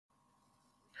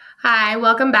Hi,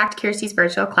 welcome back to Kirsty's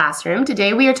Virtual Classroom.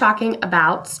 Today we are talking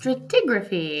about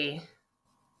stratigraphy. All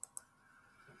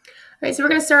right, so we're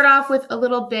going to start off with a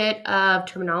little bit of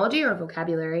terminology or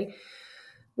vocabulary.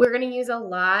 We're going to use a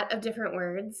lot of different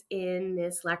words in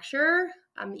this lecture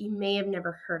that you may have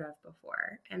never heard of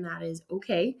before, and that is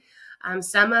okay.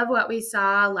 Some of what we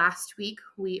saw last week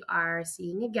we are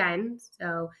seeing again,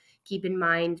 so keep in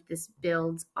mind this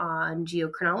builds on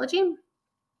geochronology,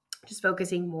 just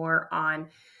focusing more on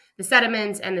the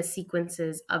sediments and the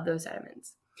sequences of those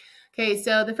sediments. Okay,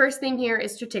 so the first thing here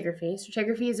is stratigraphy.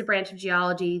 Stratigraphy is a branch of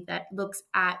geology that looks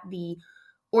at the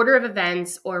order of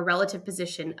events or relative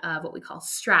position of what we call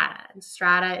strata. And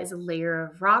strata is a layer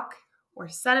of rock or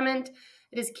sediment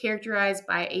that is characterized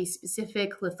by a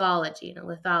specific lithology. And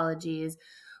a lithology is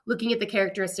looking at the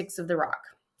characteristics of the rock.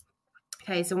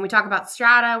 Okay, so when we talk about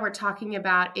strata, we're talking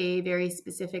about a very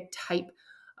specific type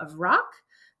of rock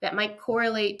that might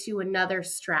correlate to another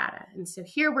strata. And so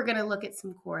here we're going to look at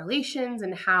some correlations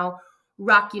and how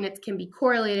rock units can be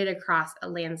correlated across a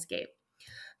landscape.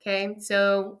 Okay,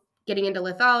 so getting into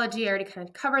lithology, I already kind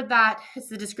of covered that. It's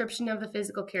the description of the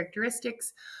physical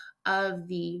characteristics of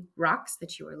the rocks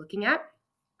that you are looking at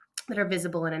that are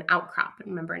visible in an outcrop. And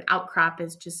remember, an outcrop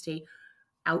is just a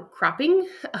outcropping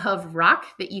of rock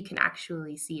that you can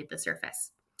actually see at the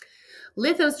surface.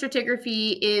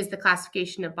 Lithostratigraphy is the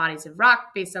classification of bodies of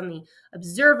rock based on the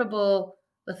observable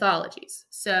lithologies.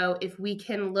 So if we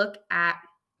can look at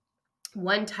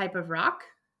one type of rock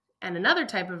and another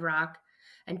type of rock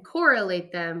and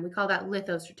correlate them, we call that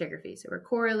lithostratigraphy. So we're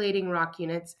correlating rock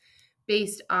units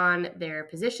based on their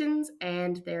positions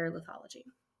and their lithology.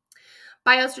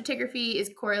 Biostratigraphy is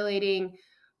correlating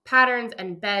patterns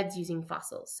and beds using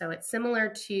fossils. So it's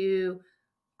similar to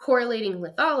correlating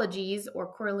lithologies or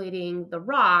correlating the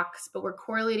rocks, but we're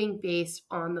correlating based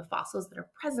on the fossils that are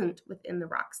present within the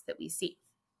rocks that we see.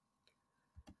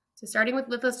 So starting with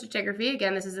lithostratigraphy,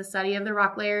 again, this is a study of the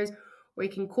rock layers where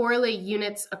you can correlate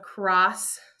units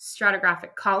across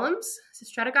stratigraphic columns. So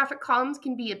stratigraphic columns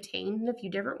can be obtained in a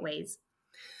few different ways.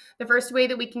 The first way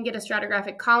that we can get a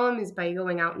stratigraphic column is by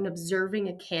going out and observing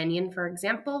a canyon, for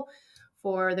example.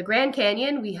 For the Grand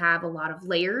Canyon, we have a lot of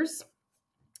layers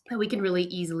that we can really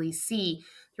easily see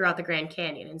throughout the Grand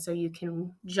Canyon. And so you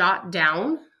can jot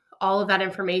down all of that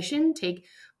information, take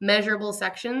measurable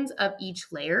sections of each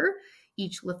layer,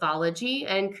 each lithology,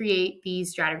 and create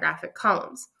these stratigraphic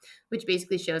columns, which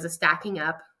basically shows a stacking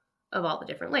up of all the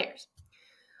different layers.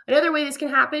 Another way this can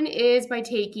happen is by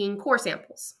taking core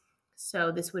samples.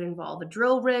 So this would involve a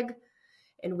drill rig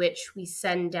in which we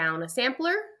send down a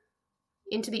sampler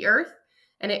into the earth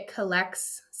and it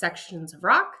collects sections of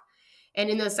rock. And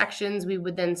in those sections, we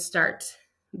would then start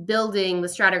building the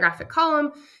stratigraphic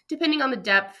column depending on the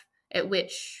depth at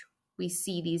which we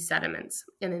see these sediments.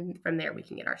 And then from there, we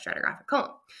can get our stratigraphic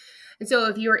column. And so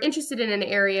if you are interested in an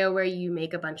area where you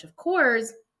make a bunch of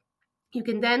cores, you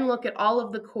can then look at all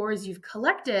of the cores you've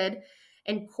collected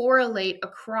and correlate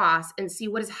across and see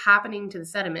what is happening to the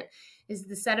sediment. Is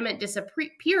the sediment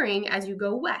disappearing as you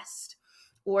go west?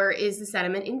 Or is the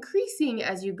sediment increasing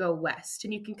as you go west?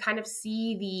 And you can kind of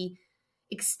see the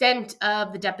extent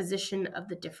of the deposition of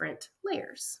the different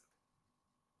layers.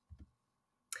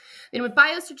 Then with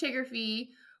biostratigraphy,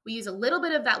 we use a little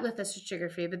bit of that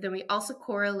lithostratigraphy, but then we also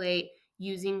correlate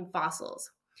using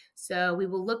fossils. So we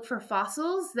will look for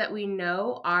fossils that we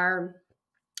know are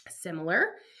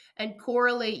similar and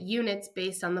correlate units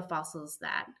based on the fossils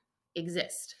that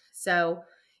exist. So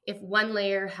if one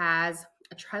layer has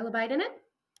a trilobite in it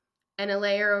and a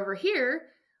layer over here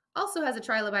also has a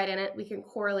trilobite in it, we can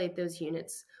correlate those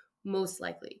units most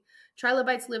likely.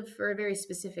 Trilobites lived for a very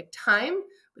specific time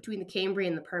between the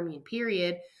Cambrian and the Permian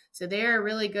period, so they're a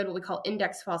really good what we call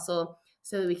index fossil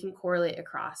so that we can correlate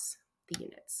across the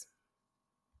units.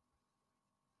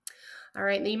 All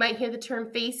right, now you might hear the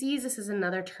term facies. This is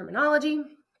another terminology.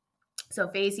 So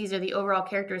facies are the overall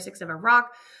characteristics of a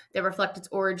rock that reflect its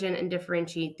origin and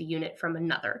differentiate the unit from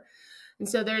another. And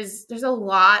so there's a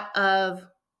lot of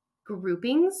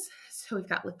groupings. So we've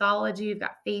got lithology, we've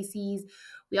got facies.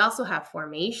 We also have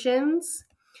formations.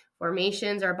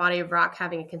 Formations are a body of rock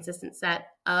having a consistent set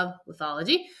of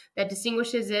lithology that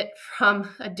distinguishes it from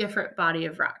a different body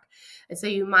of rock. And so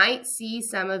you might see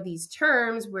some of these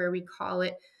terms where we call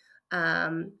it,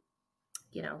 the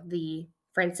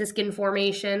Franciscan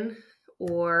Formation,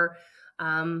 or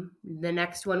the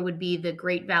next one would be the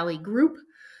Great Valley Group.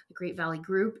 The Great Valley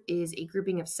Group is a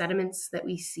grouping of sediments that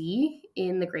we see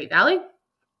in the Great Valley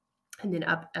and then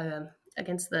up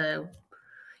against the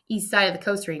east side of the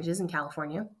Coast Ranges in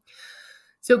California.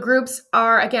 So groups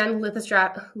are, again,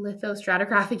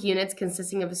 lithostratigraphic units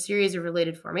consisting of a series of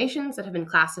related formations that have been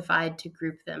classified to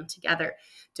group them together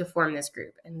to form this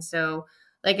group. And so,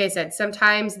 like I said,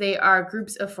 sometimes they are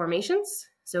groups of formations.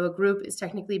 So a group is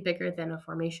technically bigger than a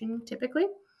formation typically.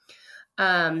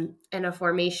 And a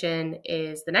formation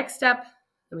is the next step.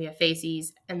 Then we have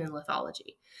facies and then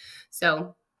lithology.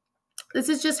 So this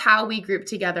is just how we group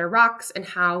together rocks and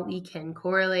how we can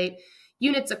correlate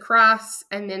units across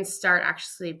and then start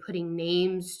actually putting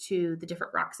names to the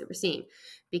different rocks that we're seeing.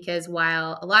 Because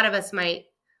while a lot of us might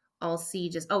all see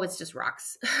just, oh, it's just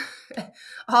rocks,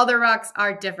 all the rocks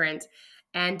are different.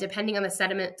 And depending on the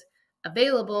sediment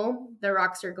available, the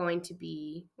rocks are going to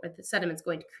be, or the sediment's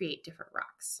going to create different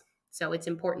rocks. So it's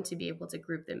important to be able to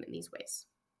group them in these ways.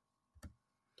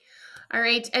 All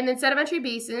right, and then sedimentary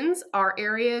basins are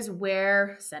areas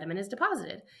where sediment is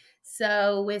deposited.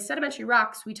 So with sedimentary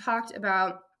rocks, we talked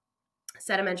about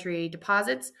sedimentary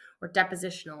deposits or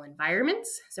depositional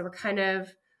environments. So we're kind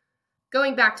of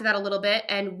going back to that a little bit,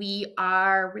 and we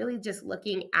are really just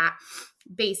looking at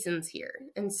basins here.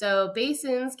 And so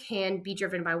basins can be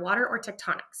driven by water or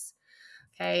tectonics.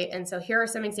 Okay, and so here are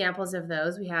some examples of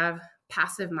those. We have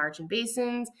passive margin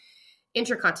basins,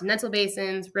 intercontinental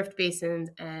basins, rift basins,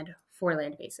 and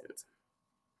foreland basins.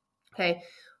 Okay,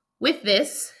 with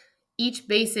this, each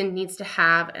basin needs to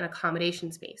have an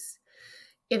accommodation space.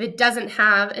 If it doesn't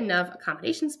have enough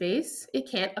accommodation space, it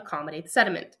can't accommodate the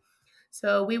sediment.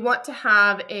 So we want to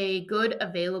have a good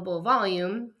available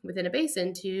volume within a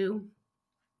basin to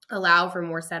allow for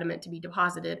more sediment to be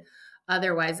deposited.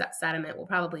 Otherwise, that sediment will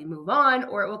probably move on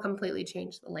or it will completely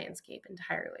change the landscape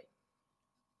entirely.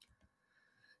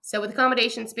 So with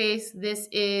accommodation space, this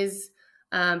is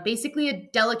basically a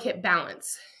delicate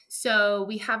balance. So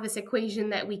we have this equation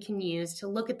that we can use to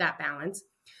look at that balance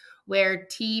where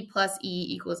T plus E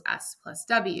equals S plus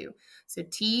W. So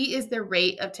T is the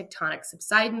rate of tectonic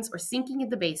subsidence or sinking in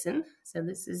the basin. So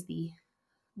this is the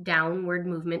downward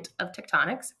movement of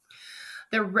tectonics.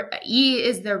 The E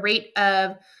is the rate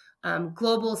of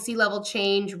global sea level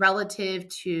change relative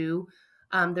to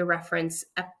the reference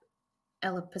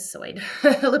ellipsoid,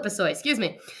 excuse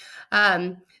me.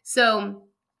 So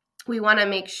we want to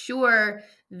make sure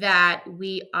that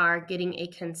we are getting a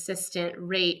consistent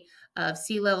rate of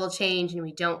sea level change and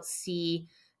we don't see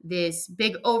this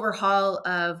big overhaul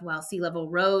of, well, sea level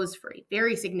rose for a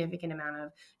very significant amount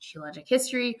of geologic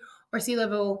history or sea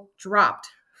level dropped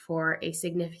for a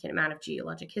significant amount of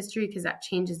geologic history, because that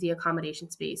changes the accommodation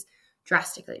space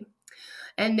drastically.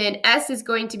 And then S is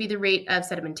going to be the rate of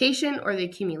sedimentation or the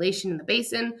accumulation in the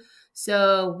basin.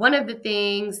 So one of the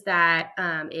things that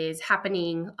is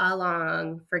happening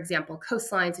along, for example,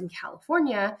 coastlines in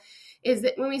California is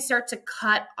that when we start to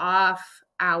cut off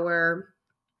our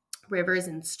rivers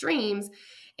and streams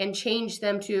and change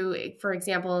them to, for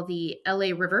example, the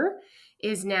LA River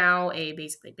is now a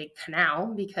basically big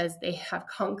canal because they have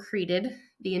concreted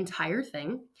the entire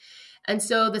thing. And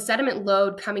so the sediment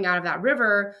load coming out of that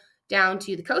river down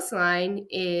to the coastline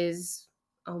is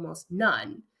almost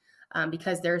none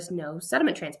because there's no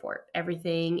sediment transport.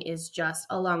 Everything is just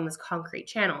along this concrete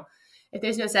channel. If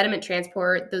there's no sediment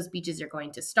transport, those beaches are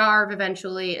going to starve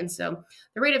eventually. And so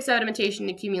the rate of sedimentation and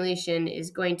accumulation is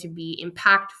going to be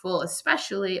impactful,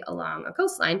 especially along a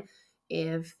coastline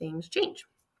if things change.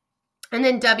 And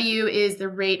then W is the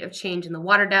rate of change in the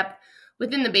water depth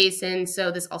within the basin. So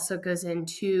this also goes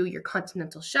into your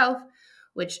continental shelf,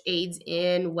 which aids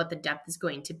in what the depth is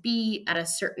going to be at a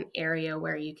certain area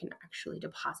where you can actually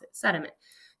deposit sediment.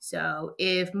 So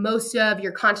if most of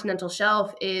your continental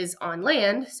shelf is on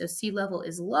land, so sea level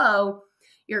is low,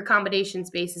 your accommodation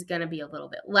space is going to be a little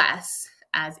bit less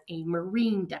as a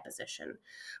marine deposition.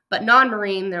 But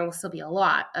non-marine, there will still be a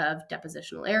lot of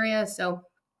depositional area, so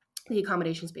the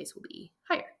accommodation space will be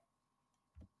higher.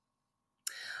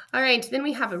 All right, then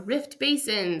we have rift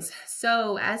basins.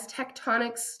 So as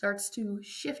tectonics starts to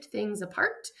shift things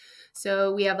apart,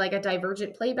 so we have like a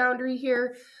divergent play boundary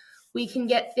here, we can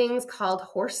get things called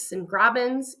horsts and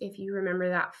grabens, if you remember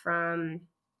that from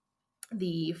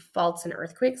the faults and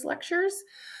earthquakes lectures.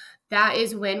 That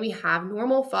is when we have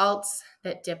normal faults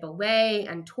that dip away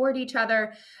and toward each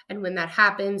other. And when that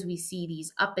happens, we see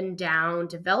these up and down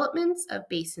developments of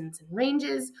basins and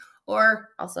ranges, or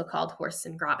also called horsts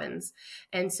and grabens.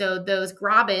 And so those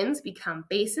grabens become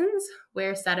basins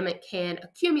where sediment can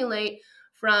accumulate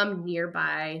from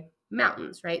nearby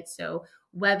mountains, right? So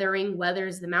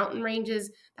weathers the mountain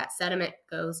ranges, that sediment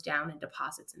goes down and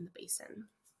deposits in the basin.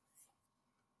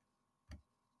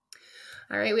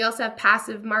 All right, we also have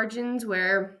passive margins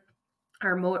where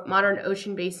our modern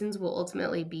ocean basins will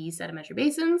ultimately be sedimentary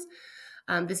basins.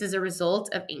 This is a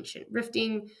result of ancient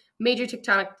rifting. Major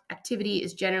tectonic activity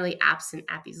is generally absent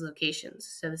at these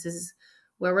locations. So this is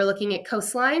where we're looking at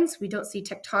coastlines. We don't see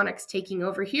tectonics taking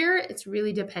over here. It's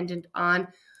really dependent on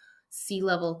sea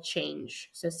level change,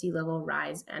 so sea level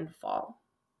rise and fall.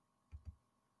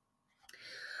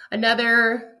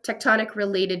 Another tectonic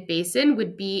related basin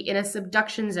would be in a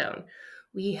subduction zone.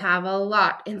 We have a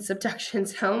lot in subduction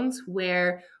zones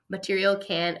where material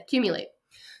can accumulate.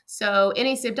 So in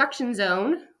a subduction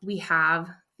zone, we have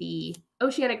the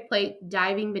oceanic plate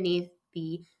diving beneath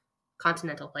the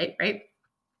continental plate, right?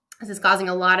 This is causing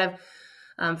a lot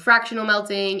of fractional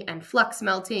melting and flux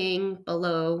melting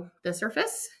below the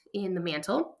surface in the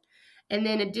mantle. And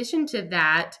then in addition to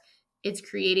that, it's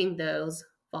creating those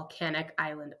volcanic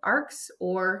island arcs,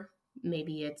 or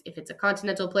maybe if it's a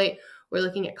continental plate, we're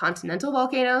looking at continental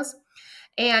volcanoes.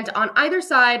 And on either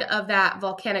side of that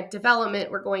volcanic development,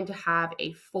 we're going to have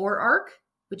a forearc,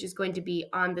 which is going to be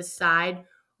on the side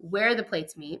where the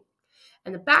plates meet.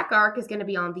 And the back arc is going to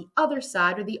be on the other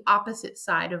side, or the opposite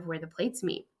side of where the plates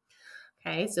meet.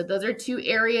 Okay, so those are two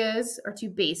areas or two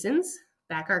basins,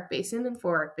 back arc basin and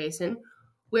forearc basin,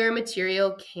 where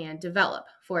material can develop.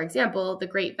 For example, the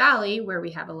Great Valley, where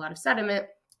we have a lot of sediment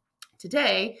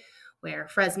today, where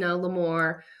Fresno,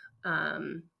 Lemoore,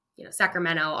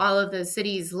 Sacramento, all of those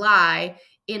cities lie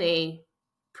in a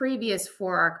previous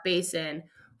forearc basin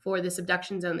for the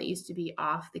subduction zone that used to be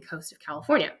off the coast of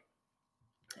California.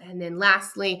 And then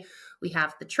lastly, we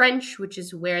have the trench, which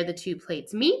is where the two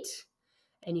plates meet.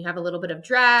 And you have a little bit of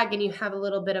drag and you have a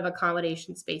little bit of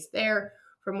accommodation space there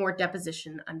for more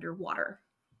deposition underwater.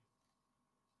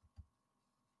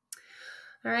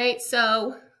 All right,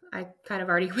 so I kind of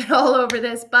already went all over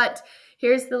this, but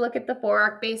here's the look at the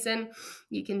forearc basin.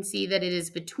 You can see that it is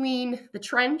between the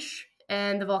trench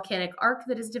and the volcanic arc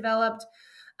that is developed.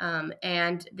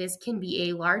 And this can be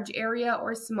a large area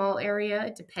or a small area.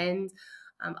 It depends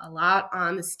a lot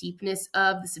on the steepness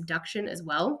of the subduction as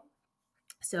well.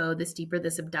 So the steeper the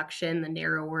subduction, the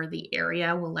narrower the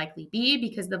area will likely be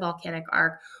because the volcanic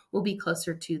arc will be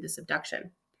closer to the subduction.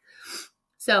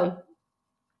 So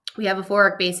we have a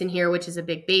forearc basin here, which is a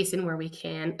big basin where we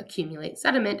can accumulate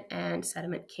sediment, and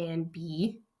sediment can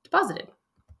be deposited.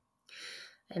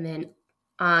 And then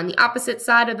on the opposite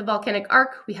side of the volcanic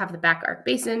arc, we have the back arc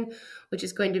basin, which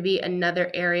is going to be another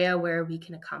area where we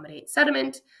can accommodate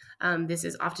sediment. This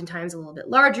is oftentimes a little bit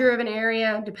larger of an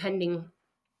area, depending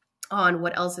on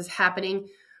what else is happening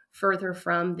further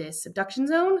from this subduction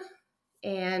zone.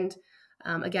 And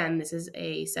again, this is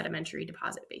a sedimentary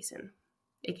deposit basin.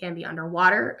 It can be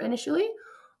underwater initially,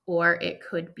 or it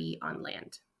could be on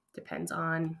land. Depends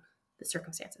on the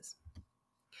circumstances.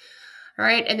 All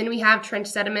right, and then we have trench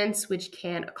sediments, which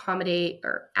can accumulate,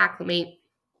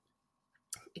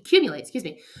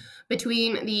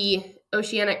 between the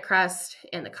oceanic crust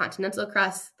and the continental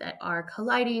crust that are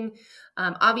colliding.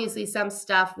 Obviously, some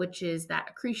stuff, which is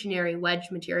that accretionary wedge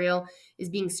material, is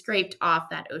being scraped off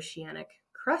that oceanic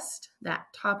crust, that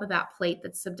top of that plate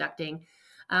that's subducting.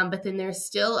 But then there's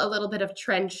still a little bit of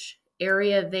trench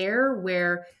area there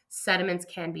where sediments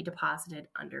can be deposited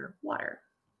underwater.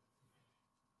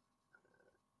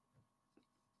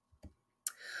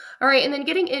 All right, and then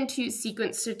getting into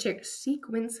sequence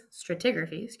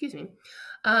stratigraphy,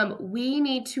 we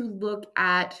need to look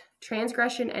at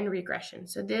transgression and regression.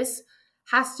 So this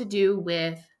has to do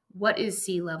with what is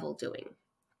sea level doing.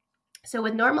 So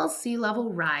with normal sea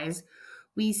level rise,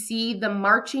 we see the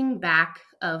marching back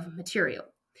of material.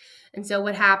 And so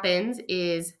what happens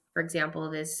is, for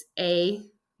example, this A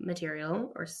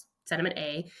material, or sediment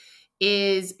A,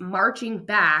 is marching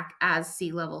back as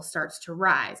sea level starts to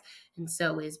rise. And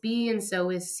so is B, and so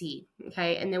is C,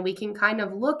 okay? And then we can kind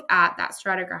of look at that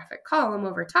stratigraphic column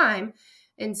over time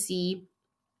and see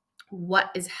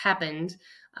what has happened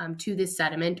to this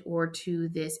sediment or to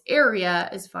this area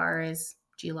as far as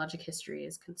geologic history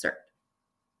is concerned.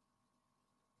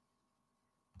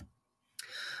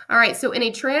 All right, so in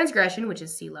a transgression, which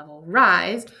is sea level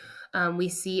rise, we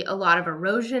see a lot of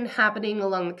erosion happening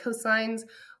along the coastlines.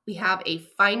 We have a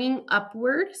fining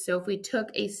upward. So if we took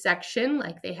a section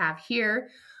like they have here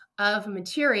of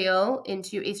material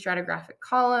into a stratigraphic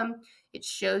column, it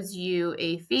shows you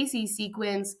a facies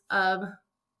sequence of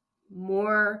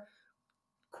more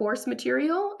coarse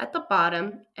material at the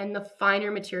bottom and the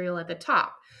finer material at the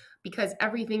top, because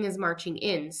everything is marching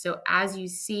in. So as you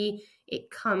see it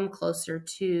come closer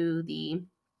to the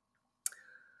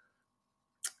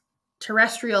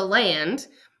terrestrial land,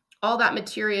 all that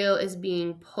material is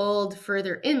being pulled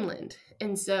further inland.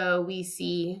 And so we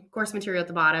see coarse material at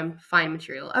the bottom, fine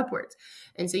material upwards.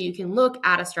 And so you can look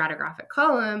at a stratigraphic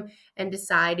column and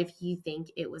decide if you think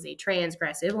it was a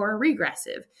transgressive or a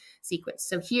regressive sequence.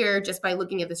 So here, just by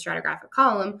looking at the stratigraphic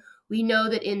column, we know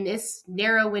that in this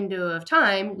narrow window of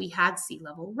time, we had sea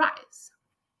level rise,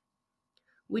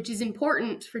 which is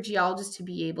important for geologists to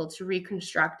be able to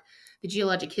reconstruct the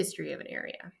geologic history of an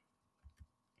area.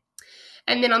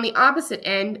 And then on the opposite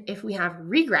end, if we have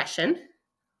regression,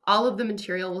 all of the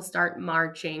material will start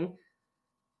marching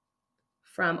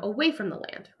from away from the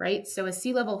land, right? So as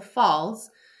sea level falls,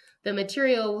 the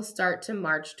material will start to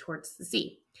march towards the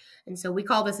sea. And so we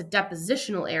call this a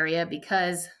depositional area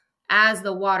because as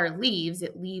the water leaves,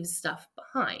 it leaves stuff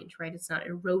behind, right? It's not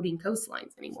eroding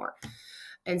coastlines anymore.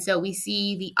 And so we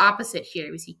see the opposite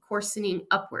here. We see coarsening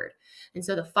upward. And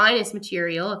so the finest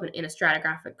material in a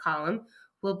stratigraphic column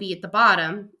will be at the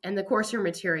bottom and the coarser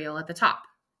material at the top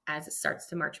as it starts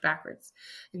to march backwards.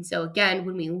 And so again,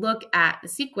 when we look at the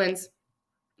sequence,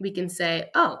 we can say,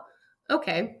 oh,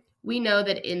 okay, we know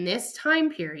that in this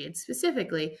time period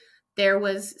specifically, there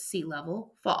was sea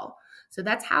level fall. So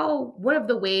that's how one of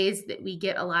the ways that we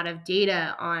get a lot of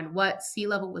data on what sea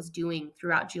level was doing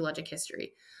throughout geologic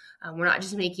history. We're not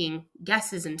just making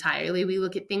guesses entirely. We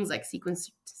look at things like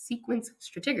sequence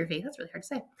stratigraphy, that's really hard to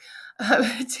say,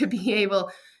 to be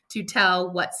able to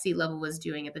tell what sea level was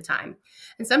doing at the time.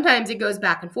 And sometimes it goes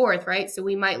back and forth, right? So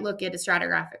we might look at a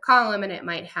stratigraphic column and it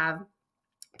might have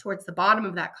towards the bottom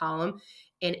of that column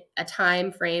in a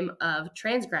time frame of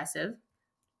transgressive,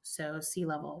 so sea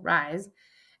level rise.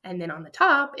 And then on the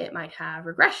top, it might have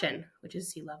regression, which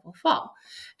is sea level fall.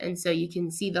 And so you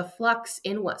can see the flux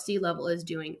in what sea level is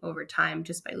doing over time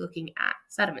just by looking at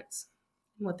sediments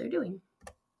and what they're doing.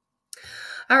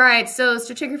 All right, so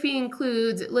stratigraphy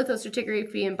includes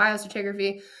lithostratigraphy and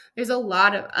biostratigraphy. There's a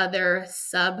lot of other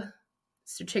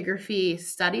sub-stratigraphy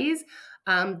studies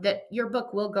that your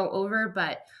book will go over,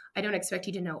 but I don't expect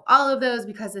you to know all of those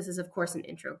because this is, of course, an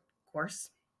intro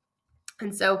course.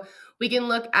 And so we can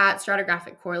look at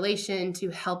stratigraphic correlation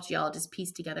to help geologists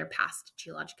piece together past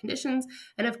geologic conditions.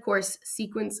 And of course,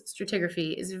 sequence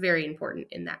stratigraphy is very important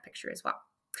in that picture as well.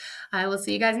 I will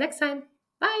see you guys next time.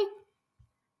 Bye.